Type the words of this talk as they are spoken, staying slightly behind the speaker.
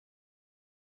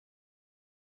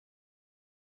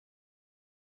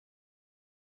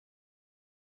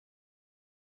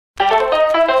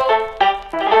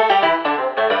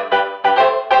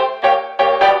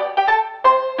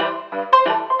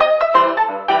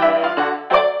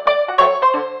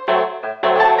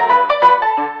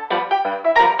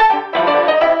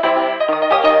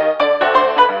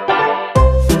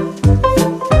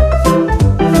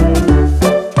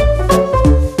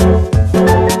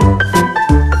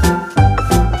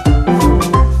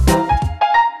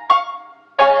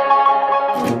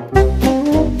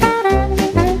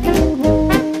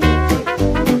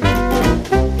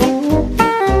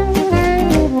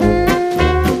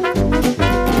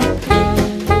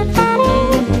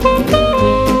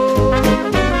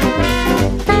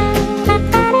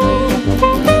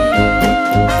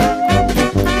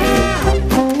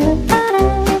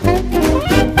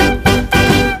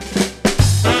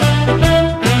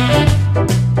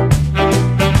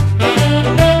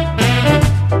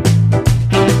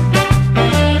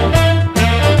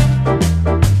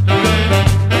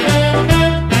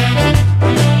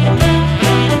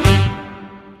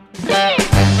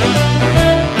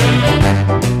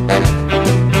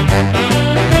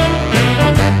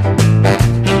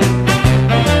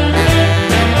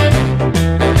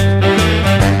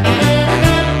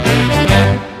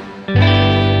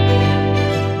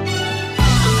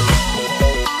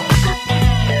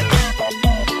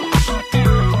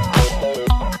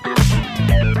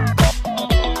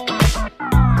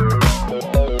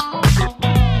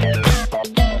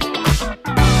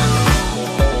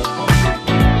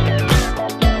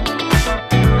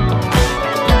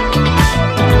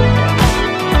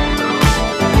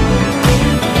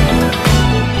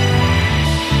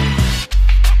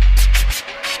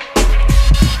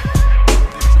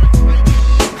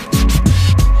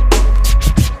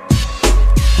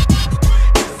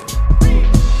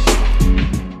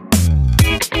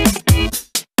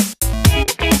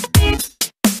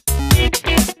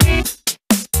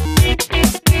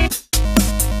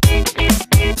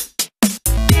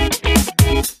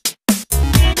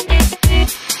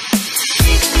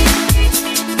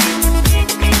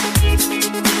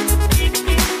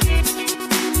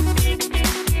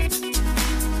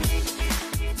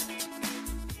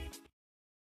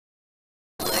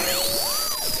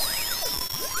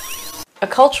A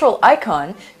cultural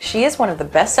icon, she is one of the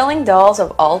best-selling dolls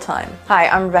of all time. Hi,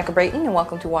 I'm Rebecca Brayton and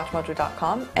welcome to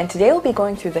WatchMojo.com, and today we'll be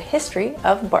going through the history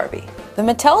of Barbie. The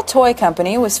Mattel Toy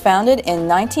Company was founded in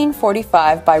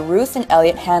 1945 by Ruth and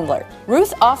Elliot Handler.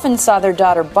 Ruth often saw their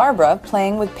daughter Barbara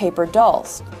playing with paper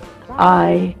dolls.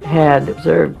 I had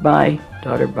observed my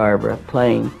daughter Barbara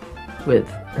playing with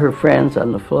her friends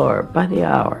on the floor by the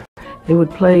hour. They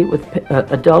would play with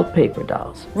adult paper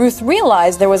dolls. Ruth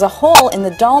realized there was a hole in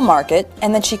the doll market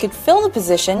and that she could fill the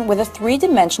position with a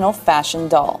three-dimensional fashion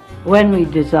doll. When we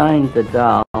designed the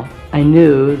doll, I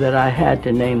knew that I had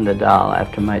to name the doll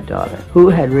after my daughter, who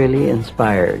had really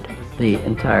inspired the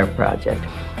entire project.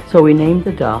 So we named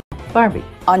the doll Barbie.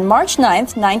 On March 9,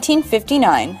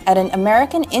 1959, at an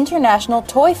American International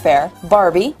Toy Fair,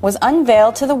 Barbie was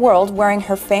unveiled to the world wearing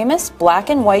her famous black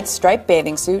and white striped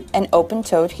bathing suit and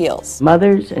open-toed heels.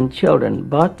 Mothers and children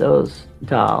bought those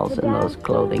dolls and those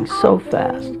clothing so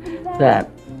fast that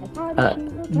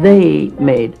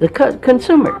the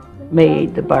consumer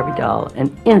made the Barbie doll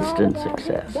an instant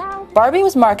success. Barbie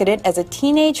was marketed as a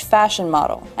teenage fashion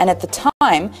model, and at the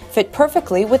time fit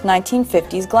perfectly with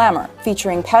 1950s glamour,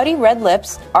 featuring pouty red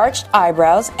lips, arched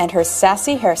eyebrows, and her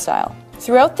sassy hairstyle.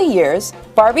 Throughout the years,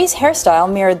 Barbie's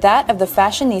hairstyle mirrored that of the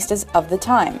fashionistas of the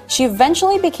time. She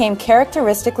eventually became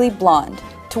characteristically blonde.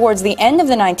 Towards the end of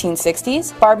the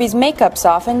 1960s, Barbie's makeup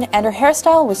softened and her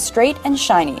hairstyle was straight and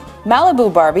shiny. Malibu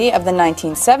Barbie of the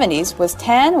 1970s was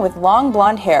tan with long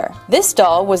blonde hair. This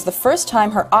doll was the first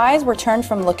time her eyes were turned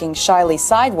from looking shyly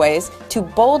sideways to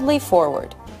boldly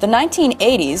forward. The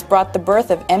 1980s brought the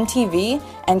birth of MTV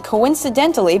and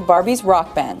coincidentally Barbie's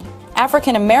rock band.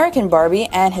 African American Barbie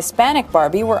and Hispanic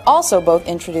Barbie were also both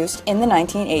introduced in the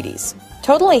 1980s.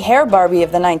 Totally Hair Barbie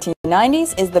of the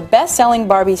 1990s is the best-selling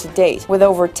Barbie to date, with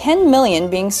over 10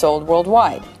 million being sold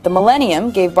worldwide. The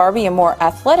Millennium gave Barbie a more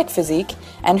athletic physique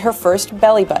and her first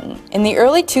belly button. In the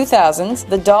early 2000s,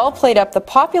 the doll played up the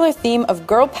popular theme of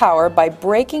girl power by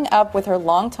breaking up with her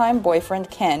longtime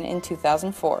boyfriend Ken in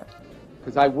 2004.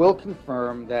 Because I will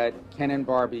confirm that Ken and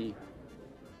Barbie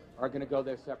are going to go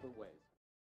their separate ways.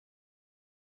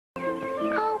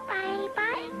 Oh,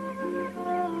 bye-bye.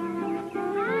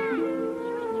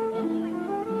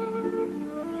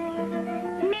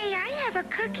 May I have a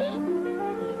cookie?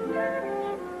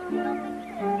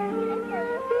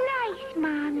 Nice,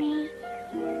 Mommy.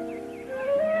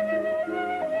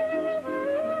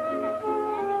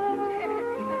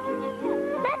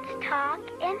 Let's talk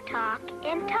and talk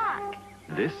and talk.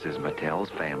 This is Mattel's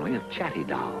family of Chatty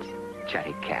dolls.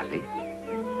 Chatty Cathy,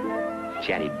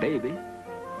 Chatty Baby,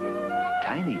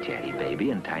 Tiny Chatty Baby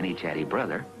and Tiny Chatty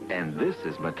Brother. And this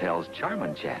is Mattel's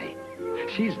Charmin' Chatty.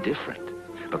 She's different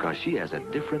because she has a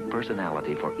different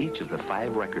personality for each of the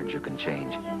 5 records you can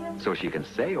change. So she can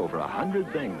say over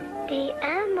 100 things. Te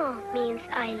amo means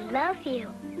I love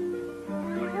you.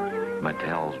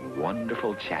 Mattel's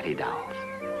wonderful Chatty dolls.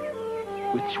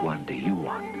 Which one do you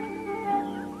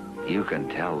want? You can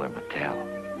tell they're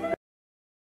Mattel.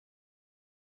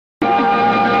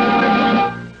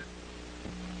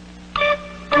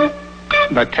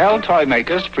 Mattel Toy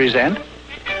Makers present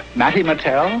Mattie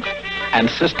Mattel and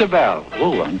Sister Belle.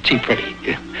 Oh, aren't she pretty?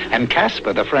 And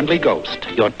Casper the Friendly Ghost,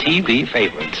 your TV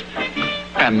favorites.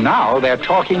 And now they're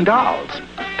talking dolls.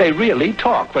 They really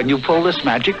talk when you pull this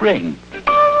magic ring.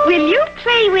 Will you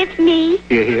play with me?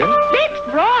 You hear?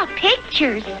 Let's draw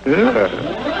pictures.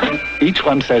 Each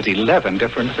one says 11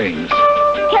 different things.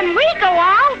 Can we go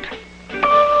out?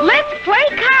 Let's play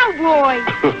cowboy.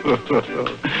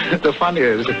 The fun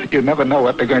is, you never know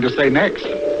what they're going to say next.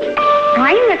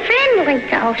 I'm the friendly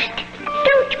ghost.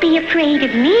 Don't be afraid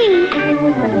of me.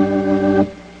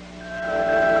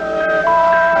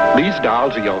 These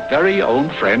dolls are your very own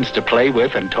friends to play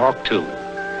with and talk to.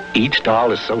 Each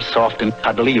doll is so soft and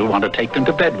cuddly you'll want to take them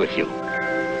to bed with you.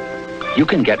 You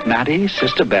can get Mattie,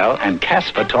 Sister Belle, and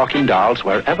Casper talking dolls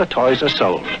wherever toys are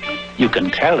sold. You can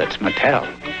tell it's Mattel.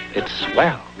 It's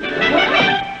swell.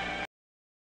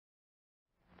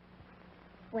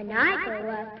 When I grow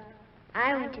up,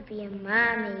 I want to be a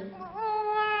mommy.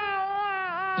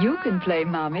 You can play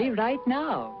Mommy right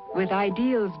now with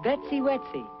Ideal's Betsy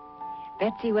Wetsy.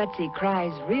 Betsy Wetsy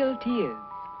cries real tears.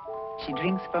 She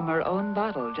drinks from her own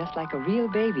bottle just like a real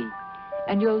baby,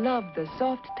 and you'll love the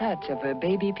soft touch of her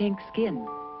baby pink skin.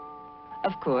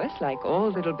 Of course, like all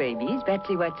little babies,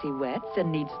 Betsy Wetsy wets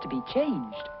and needs to be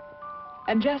changed.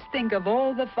 And just think of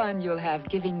all the fun you'll have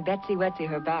giving Betsy Wetsy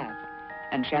her bath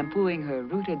and shampooing her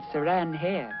rooted saran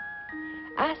hair.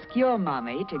 Ask your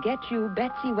mommy to get you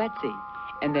Betsy Wetsy,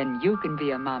 and then you can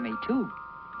be a mommy too.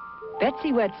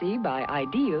 Betsy Wetsy by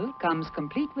Ideal comes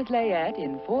complete with layette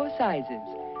in 4 sizes,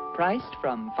 priced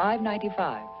from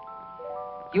 $5.95.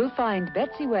 You'll find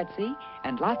Betsy Wetsy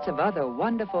and lots of other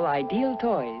wonderful Ideal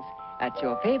toys at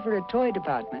your favorite toy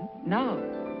department now.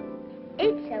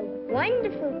 It's a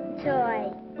wonderful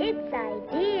toy. It's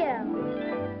Ideal.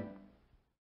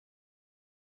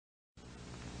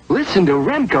 Listen to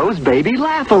Remco's Baby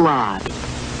Laugh-A-Lot.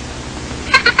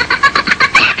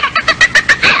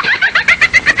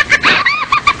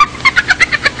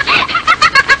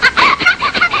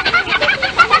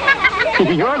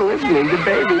 You're listening to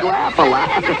Baby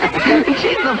Laugh-A-Lot.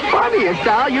 She's the funniest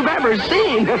doll you've ever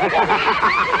seen.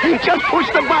 Just push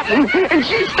the button and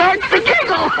she starts to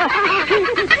giggle.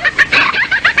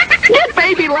 Get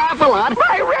Baby Laugh-A-Lot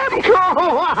by Remco.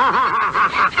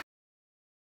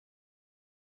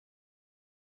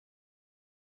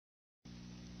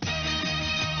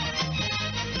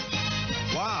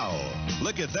 Wow,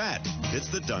 look at that. It's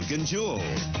the Duncan Jewel.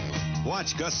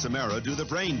 Watch Gus Samara do the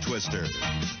brain twister.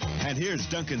 And here's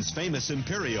Duncan's famous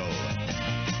Imperio.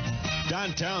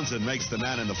 Don Townsend makes the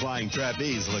man in the flying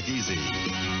trapeze look easy.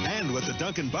 And with the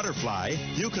Duncan Butterfly,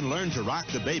 you can learn to rock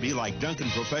the baby like Duncan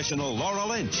professional Laura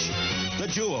Lynch. The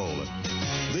Jewel,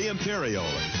 the Imperial,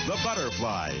 the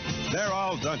Butterfly. They're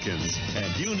all Duncans.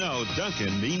 And you know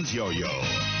Duncan means yo-yo.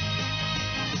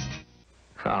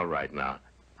 All right, now,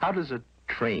 how does a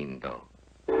train go?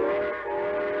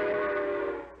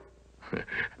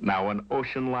 Now an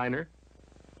ocean liner?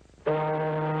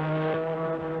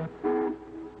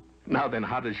 Now then,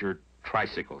 how does your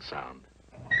tricycle sound?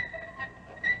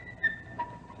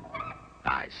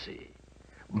 I see.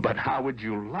 But how would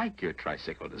you like your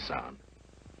tricycle to sound?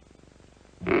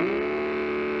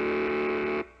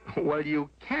 Well, you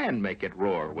can make it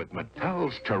roar with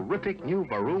Mattel's terrific new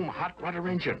Varoom hot rudder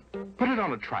engine. Put it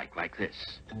on a trike like this,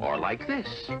 or like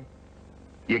this.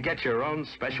 You get your own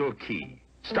special key.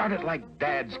 Start it like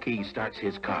Dad's key starts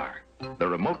his car. The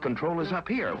remote control is up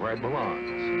here where it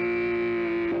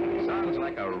belongs. Sounds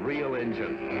like a real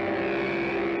engine.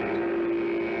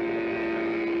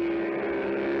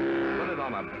 Put it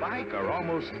on a bike or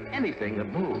almost anything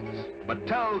that moves.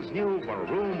 Mattel's new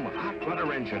Varoom hot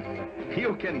rudder engine.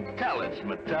 You can tell it's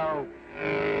Mattel.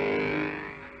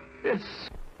 It's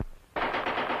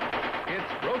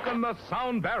broken the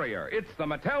sound barrier. It's the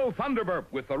Mattel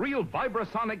Thunderburp with the real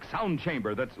vibrasonic sound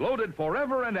chamber that's loaded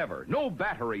forever and ever. No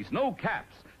batteries, no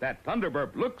caps. That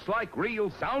Thunderburp looks like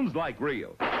real, sounds like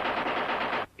real.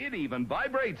 It even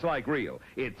vibrates like real.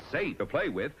 It's safe to play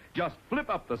with. Just flip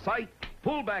up the sight,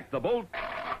 pull back the bolt,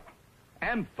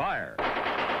 and fire.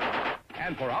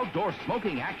 And for outdoor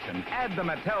smoking action, add the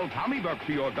Mattel Tommy Burp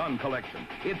to your gun collection.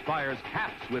 It fires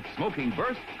caps with smoking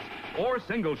bursts or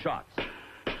single shots.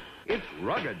 It's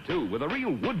rugged, too, with a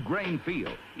real wood grain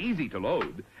feel. Easy to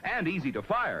load and easy to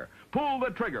fire. Pull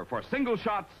the trigger for single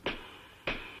shots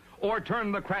or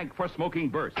turn the crank for smoking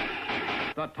bursts.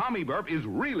 The Tommy Burp is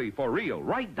really for real,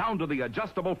 right down to the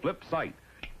adjustable flip sight.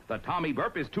 The Tommy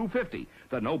Burp is $2.50.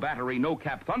 The no battery, no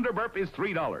cap Thunderburp is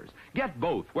 $3. Get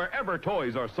both wherever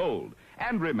toys are sold.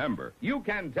 And remember, you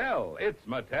can tell it's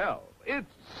Mattel.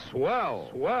 It's swell,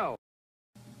 swell.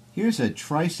 Here's a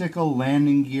tricycle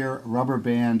landing gear rubber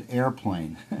band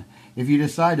airplane. If you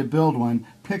decide to build one,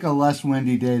 pick a less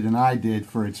windy day than I did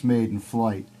for its maiden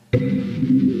flight.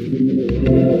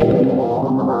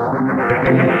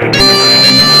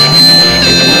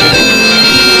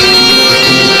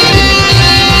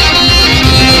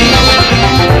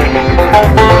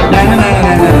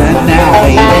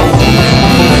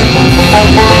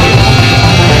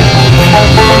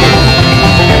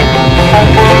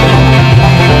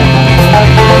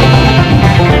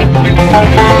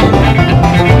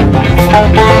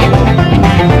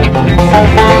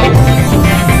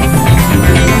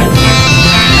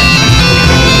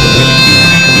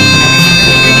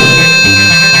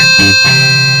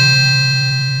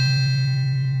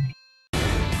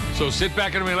 So sit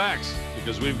back and relax,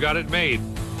 because we've got it made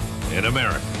in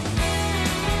America.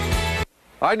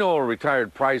 I know a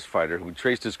retired prize fighter who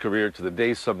traced his career to the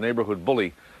day some neighborhood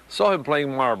bully saw him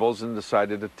playing marbles and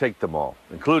decided to take them all,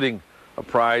 including a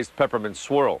prized peppermint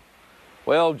swirl.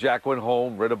 Well, Jack went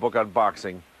home, read a book on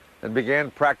boxing, and began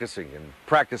practicing and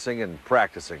practicing and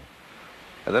practicing.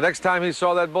 And the next time he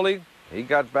saw that bully, he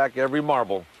got back every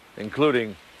marble,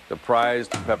 including the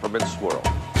prized peppermint swirl.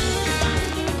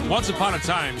 Once upon a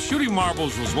time, shooting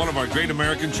marbles was one of our great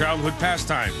American childhood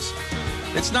pastimes.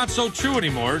 It's not so true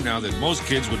anymore now that most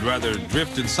kids would rather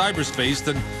drift in cyberspace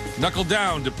than knuckle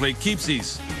down to play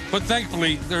keepsies. But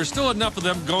thankfully, there's still enough of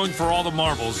them going for all the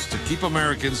marbles to keep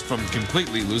Americans from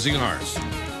completely losing ours.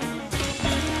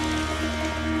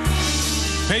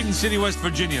 Hayden City, West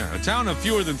Virginia, a town of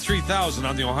fewer than 3,000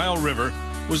 on the Ohio River,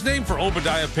 was named for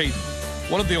Obadiah Payton,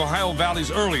 one of the Ohio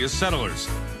Valley's earliest settlers.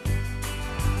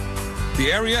 The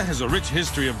area has a rich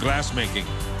history of glassmaking,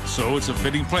 so it's a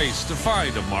fitting place to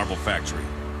find a marble factory.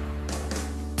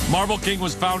 Marble King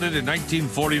was founded in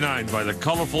 1949 by the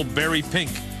colorful Barry Pink.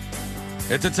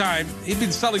 At the time, he'd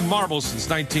been selling marbles since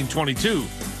 1922,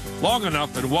 long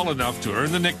enough and well enough to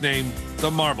earn the nickname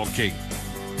the Marble King.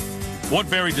 What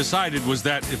Barry decided was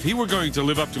that if he were going to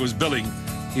live up to his billing,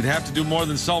 he'd have to do more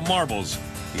than sell marbles.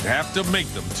 He'd have to make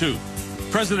them, too.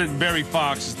 President Barry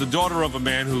Fox is the daughter of a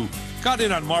man who got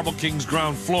in on Marble King's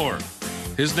ground floor.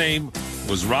 His name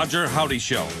was Roger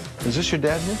Howdyshell. Is this your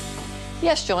dad here?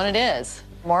 Yes, John, it is.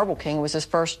 Marble King was his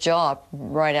first job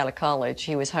right out of college.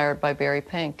 He was hired by Barry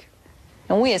Pink.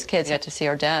 And we as kids got to see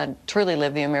our dad truly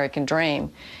live the American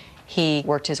dream. He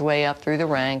worked his way up through the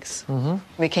ranks,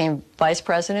 became vice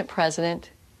president, president,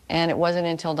 and it wasn't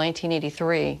until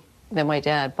 1983 that my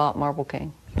dad bought Marble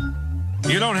King.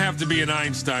 You don't have to be an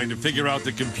Einstein to figure out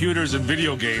that computers and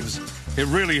video games, it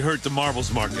really hurt the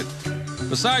marbles market.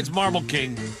 Besides Marble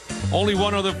King, only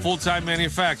one other full-time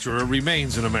manufacturer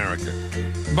remains in America.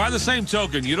 By the same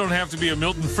token, you don't have to be a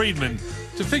Milton Friedman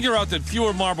to figure out that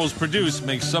fewer marbles produced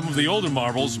makes some of the older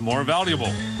marbles more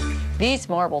valuable. These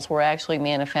marbles were actually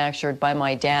manufactured by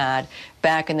my dad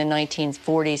back in the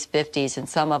 1940s, 50s, and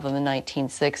some of them in the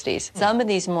 1960s. Some of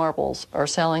these marbles are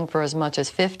selling for as much as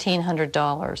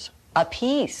 $1,500 a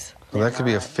piece. Well, that could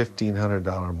be a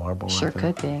 $1,500 marble. Sure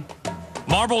could be.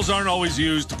 Marbles aren't always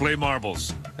used to play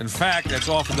marbles. In fact, that's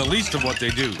often the least of what they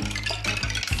do.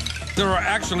 There are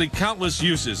actually countless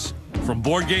uses, from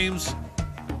board games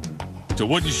to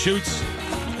wooden chutes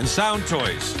and sound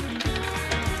toys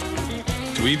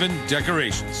to even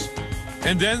decorations.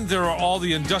 And then there are all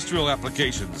the industrial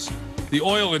applications. The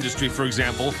oil industry, for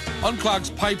example,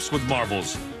 unclogs pipes with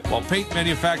marbles, while paint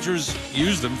manufacturers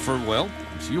use them for, well,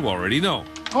 as you already know.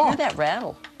 Oh. Hear that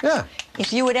rattle? Yeah.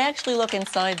 If you would actually look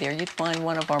inside there, you'd find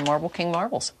one of our Marble King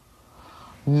marbles.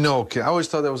 No, I always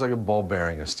thought that was like a ball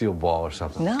bearing, a steel ball or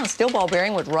something. No, steel ball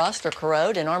bearing would rust or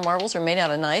corrode, and our marbles are made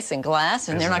out of nice and glass,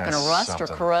 and they're not going to rust or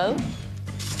corrode.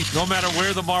 No matter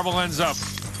where the marble ends up,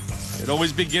 it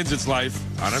always begins its life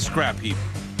on a scrap heap.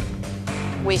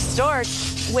 We start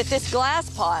with this glass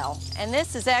pile, and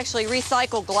this is actually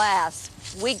recycled glass.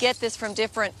 We get this from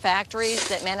different factories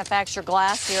that manufacture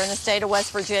glass here in the state of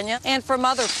West Virginia and from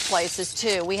other places,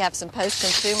 too. We have some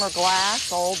post-consumer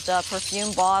glass, old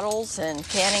perfume bottles and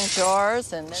canning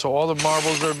jars. And So all the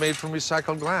marbles are made from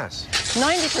recycled glass?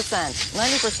 90%.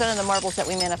 90% of the marbles that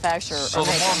we manufacture So are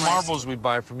the made more from glass. marbles we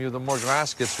buy from you, the more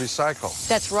glass gets recycled.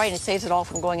 That's right, and it saves it all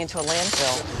from going into a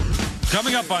landfill.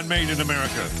 Coming up on Made in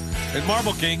America, at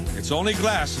Marble King, it's only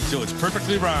glass until it's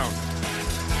perfectly round.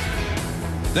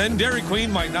 Then Dairy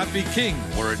Queen might not be king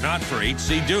were it not for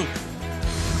H.C. Duke.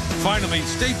 Finally,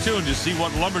 stay tuned to see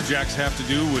what lumberjacks have to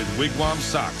do with wigwam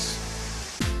socks.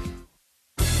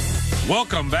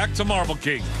 Welcome back to Marble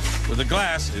King, where the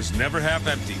glass is never half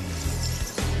empty.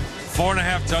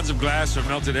 4.5 tons of glass are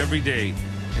melted every day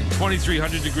in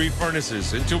 2,300-degree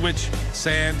furnaces, into which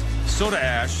sand, soda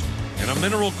ash, and a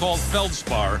mineral called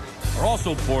feldspar are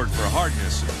also poured for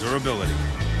hardness and durability.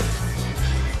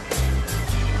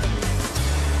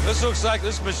 This looks like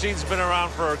this machine's been around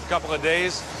for a couple of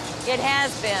days. It has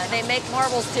been. They make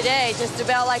marbles today just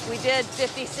about like we did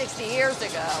 50, 60 years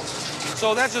ago.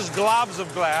 So that's just globs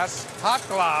of glass, hot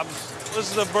globs. This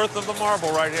is the birth of the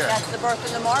marble right here. That's the birth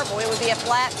of the marble. It would be a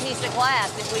flat piece of glass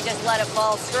if we just let it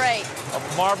fall straight.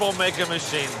 A marble making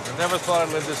machine. I never thought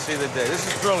I'd live to see the day. This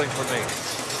is thrilling for me.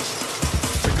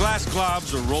 The glass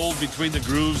globs are rolled between the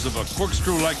grooves of a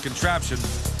corkscrew-like contraption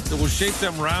that will shape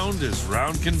them round as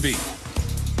round can be.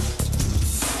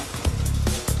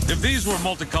 If these were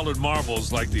multicolored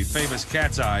marbles like the famous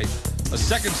cat's eye, a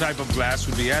second type of glass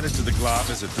would be added to the glob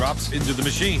as it drops into the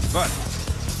machine. But,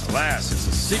 alas, it's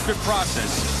a secret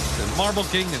process that Marble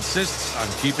King insists on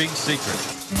keeping secret.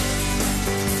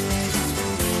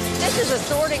 This is a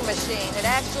sorting machine. It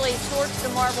actually sorts the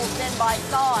marbles in by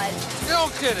size.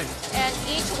 No kidding. And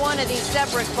each one of these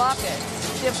separate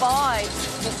buckets divides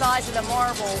the size of the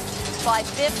marbles by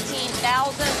 15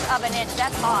 thousandths of an inch.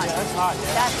 That's hot. Yeah, that's hot,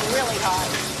 yeah. That's really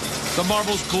hot. The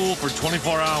marbles cool for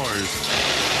 24 hours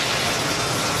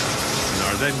and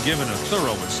are then given a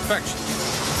thorough inspection.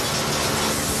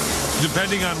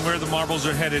 Depending on where the marbles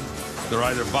are headed, they're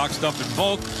either boxed up in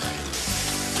bulk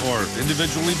or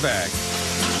individually bagged.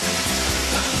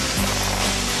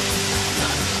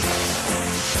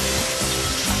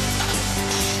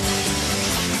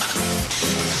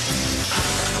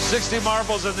 $60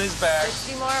 marbles in these bags.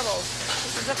 60 marbles.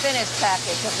 This is a finished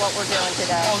package of what we're doing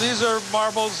today. Oh, these are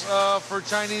marbles for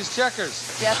Chinese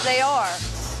checkers. Yes, they are.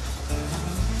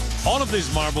 All of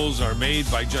these marbles are made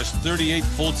by just 38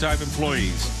 full-time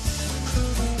employees,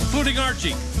 including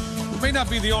Archie, who may not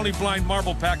be the only blind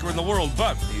marble packer in the world,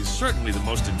 but he's certainly the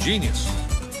most ingenious.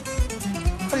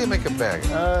 How do you make a bag?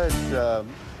 It's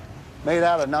made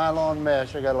out of nylon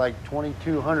mesh. I got like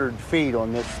 2,200 feet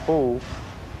on this spool.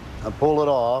 I pull it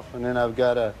off, and then I've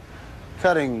got a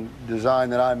cutting design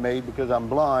that I made because I'm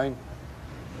blind,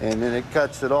 and then it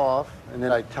cuts it off, and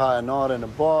then I tie a knot in the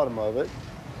bottom of it.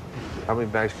 How many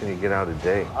bags can you get out a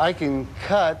day? I can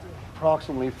cut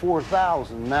approximately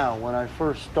 4,000 now. When I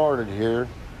first started here,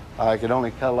 I could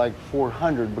only cut like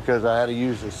 400 because I had to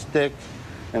use a stick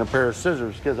and a pair of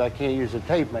scissors because I can't use a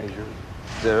tape measure.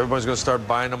 Everybody's going to start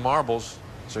buying the marbles,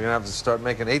 so you're going to have to start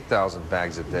making 8,000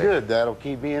 bags a day. Good, that'll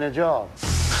keep me in a job.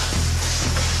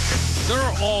 There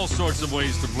are all sorts of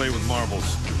ways to play with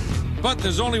marbles. But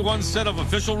there's only one set of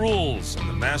official rules, and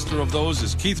the master of those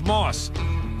is Keith Moss,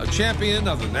 a champion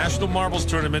of the National Marbles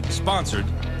Tournament sponsored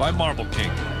by Marble King.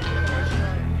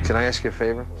 Can I ask you a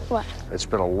favor? What? It's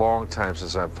been a long time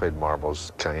since I've played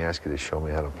marbles. Can I ask you to show me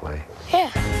how to play?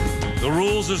 Yeah. The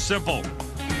rules are simple.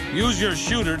 Use your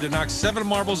shooter to knock 7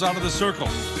 marbles out of the circle.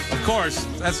 Of course,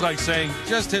 that's like saying,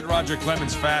 just hit Roger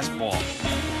Clemens' fastball.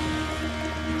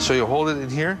 So you hold it in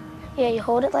here? Yeah, you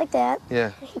hold it like that.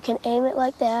 Yeah. You can aim it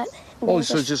like that. Oh,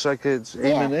 so just like it's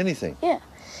aiming anything? Yeah.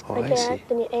 Oh, like I see.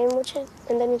 Then you aim with it,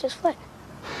 and then you just flick.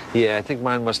 Yeah, I think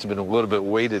mine must have been a little bit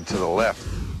weighted to the left.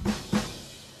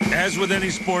 As with any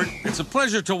sport, it's a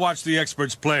pleasure to watch the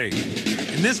experts play.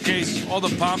 In this case, all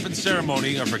the pomp and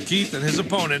ceremony are for Keith and his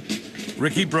opponent,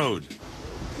 Ricky Broad.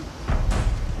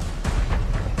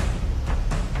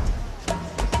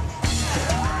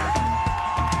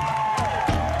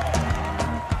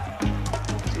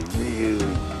 You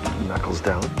knuckles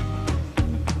down.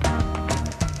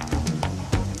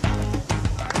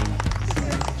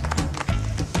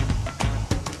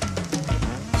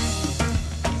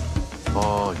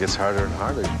 Oh, it gets harder and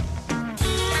harder.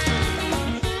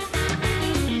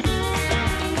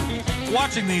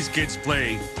 Watching these kids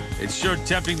play, it's sure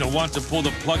tempting to want to pull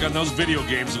the plug on those video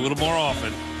games a little more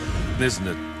often, isn't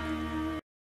it?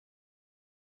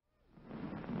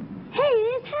 Hey,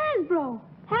 it's Hasbro.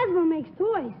 Hasbro makes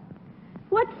toys.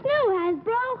 What's new,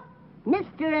 Hasbro?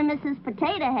 Mr. and Mrs.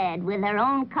 Potato Head with their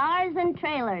own cars and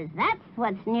trailers. That's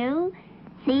what's new.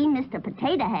 See, Mr.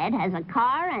 Potato Head has a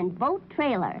car and boat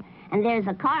trailer. And there's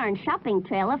a car and shopping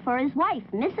trailer for his wife,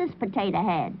 Mrs. Potato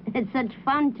Head. It's such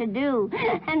fun to do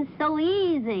and so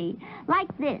easy. Like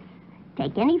this.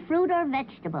 Take any fruit or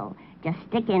vegetable. Just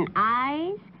stick in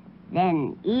eyes,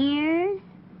 then ears,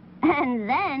 and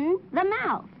then the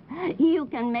mouth. You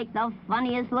can make the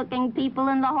funniest looking people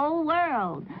in the whole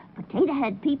world. Potato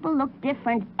Head people look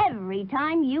different every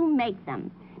time you make them.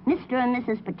 Mr. and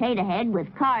Mrs. Potato Head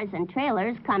with cars and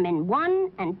trailers come in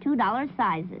 $1 and $2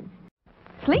 sizes.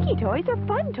 Slinky toys are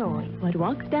fun toys. What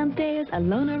walks downstairs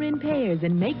alone or in pairs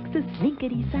and makes a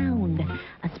slinkety sound?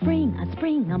 A spring,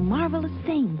 a marvelous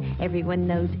thing. Everyone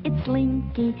knows it's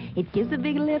Slinky. It gives a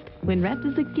big lift when wrapped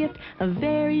as a gift, a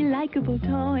very likable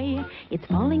toy. It's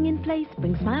falling in place,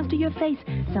 brings smiles to your face,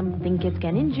 something kids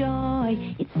can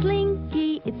enjoy. It's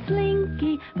Slinky, it's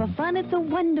Slinky. For fun, it's a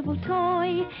wonderful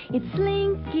toy. It's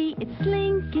Slinky,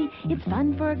 it's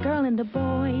fun for a girl and a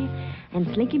boy. And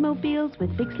Slinky mobiles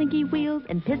with big slinky wheels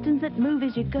and pistons that move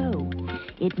as you go.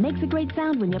 It makes a great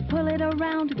sound when you pull it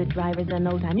around. The driver's an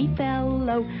old-timey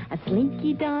fellow. A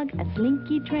slinky dog, a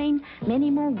slinky train, many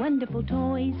more wonderful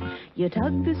toys. You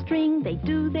tug the string, they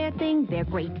do their thing. They're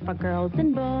great for girls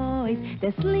and boys.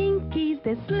 They're slinkies,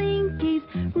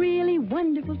 really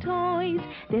wonderful toys.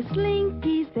 They're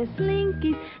slinkies,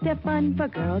 they're fun for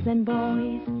girls and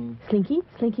boys. Slinky,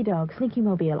 Slinky Dog, Slinky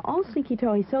Mobile, all Slinky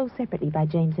toys sold separately by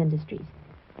James Industries.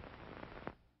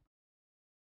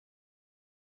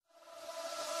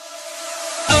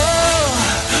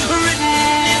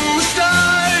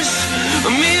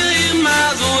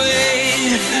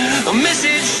 A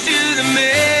message to the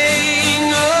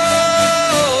main.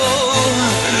 Oh,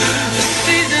 the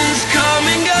seasons come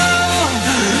and go,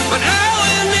 but I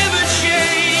will never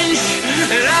change,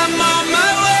 and I'm on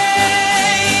my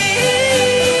way.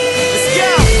 Let's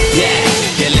go.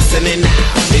 Yeah, you're listening now.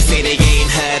 They say they ain't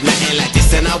heard nothing like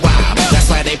this in a while. That's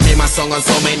why they play my song on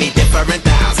so many different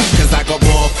dials. Cause I got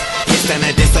more hits than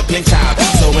a disciplined child.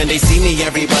 So when they see me,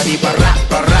 everybody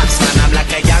baracks. Man, I'm like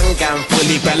a young gun,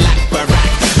 fully black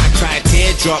barack. Try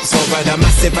teardrops over the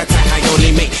massive attack. I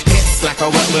only make hits like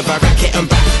I work with a racket and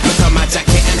back. Look at my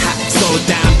jacket and hat, so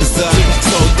down berserk,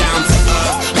 so down to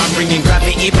earth. I'm bringing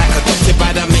gravity back, adopted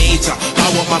by the major. I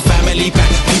want my family back.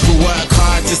 People work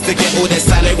hard just to get all their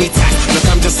salary tax. Look,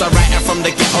 I'm just a writer from the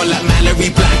ghetto like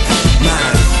Mallory Black.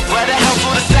 Man,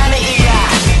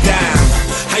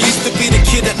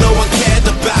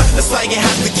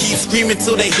 screaming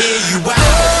till they hear you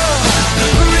out.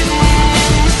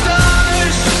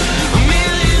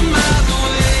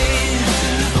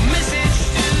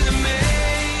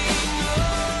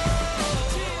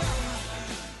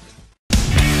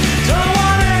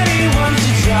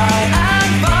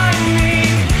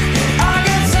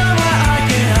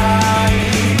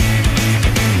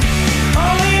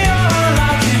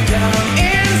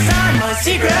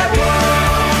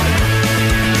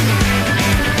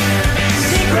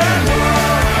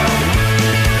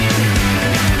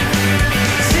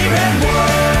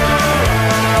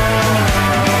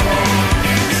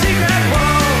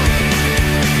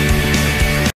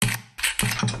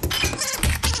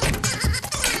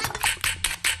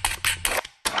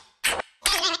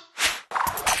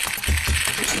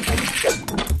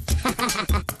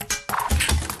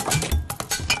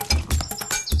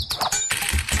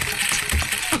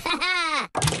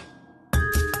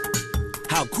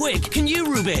 How quick can you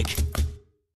Rubik?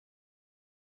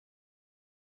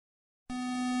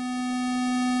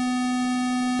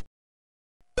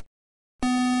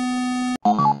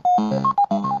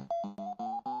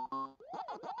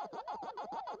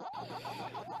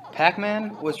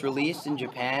 Pac-Man was released in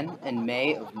Japan in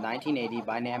May of 1980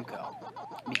 by Namco.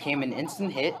 It became an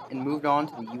instant hit and moved on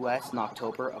to the US in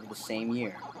October of the same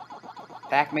year.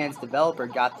 Pac-Man's developer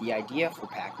got the idea for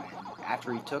Pac-Man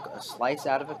after he took a slice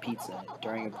out of a pizza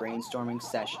during a brainstorming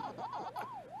session.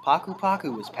 Paku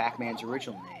Paku was Pac-Man's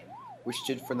original name, which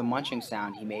stood for the munching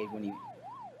sound he made when he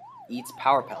eats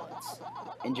power pellets.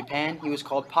 In Japan, he was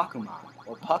called Pac-Man,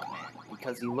 or Puckman,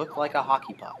 because he looked like a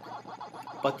hockey puck.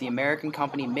 But the American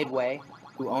company Midway,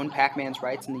 who owned Pac-Man's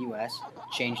rights in the US,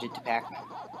 changed it to Pac-Man.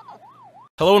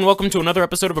 Hello and welcome to another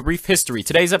episode of A Brief History.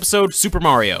 Today's episode, Super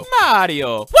Mario.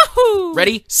 Mario! Woohoo!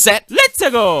 Ready, set, let's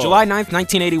go! July 9th,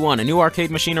 1981, a new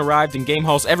arcade machine arrived in game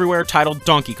halls everywhere titled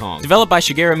Donkey Kong. Developed by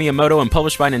Shigeru Miyamoto and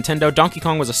published by Nintendo, Donkey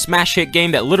Kong was a smash hit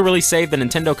game that literally saved the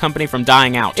Nintendo company from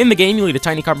dying out. In the game, you lead a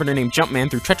tiny carpenter named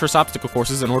Jumpman through treacherous obstacle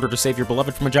courses in order to save your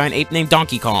beloved from a giant ape named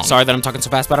Donkey Kong. Sorry that I'm talking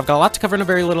so fast, but I've got a lot to cover in a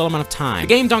very little amount of time. The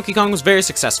game Donkey Kong was very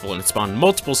successful and it spawned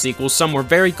multiple sequels. Some were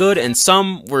very good and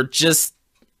some were just...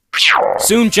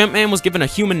 Soon, Jumpman was given a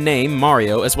human name,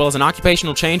 Mario, as well as an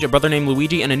occupational change, a brother named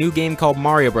Luigi, and a new game called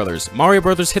Mario Brothers. Mario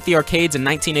Brothers hit the arcades in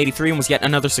 1983 and was yet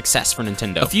another success for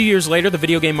Nintendo. A few years later, the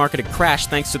video game market had crashed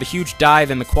thanks to the huge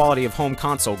dive in the quality of home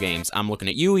console games. I'm looking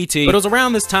at you, E.T. But it was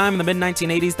around this time in the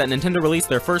mid-1980s that Nintendo released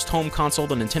their first home console,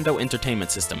 the Nintendo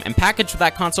Entertainment System, and packaged with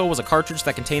that console was a cartridge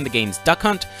that contained the games Duck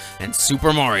Hunt and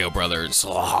Super Mario Brothers.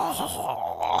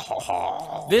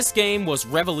 This game was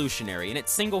revolutionary, and it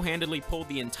single-handedly pulled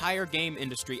the entire game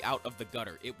industry out of the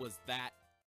gutter. It was that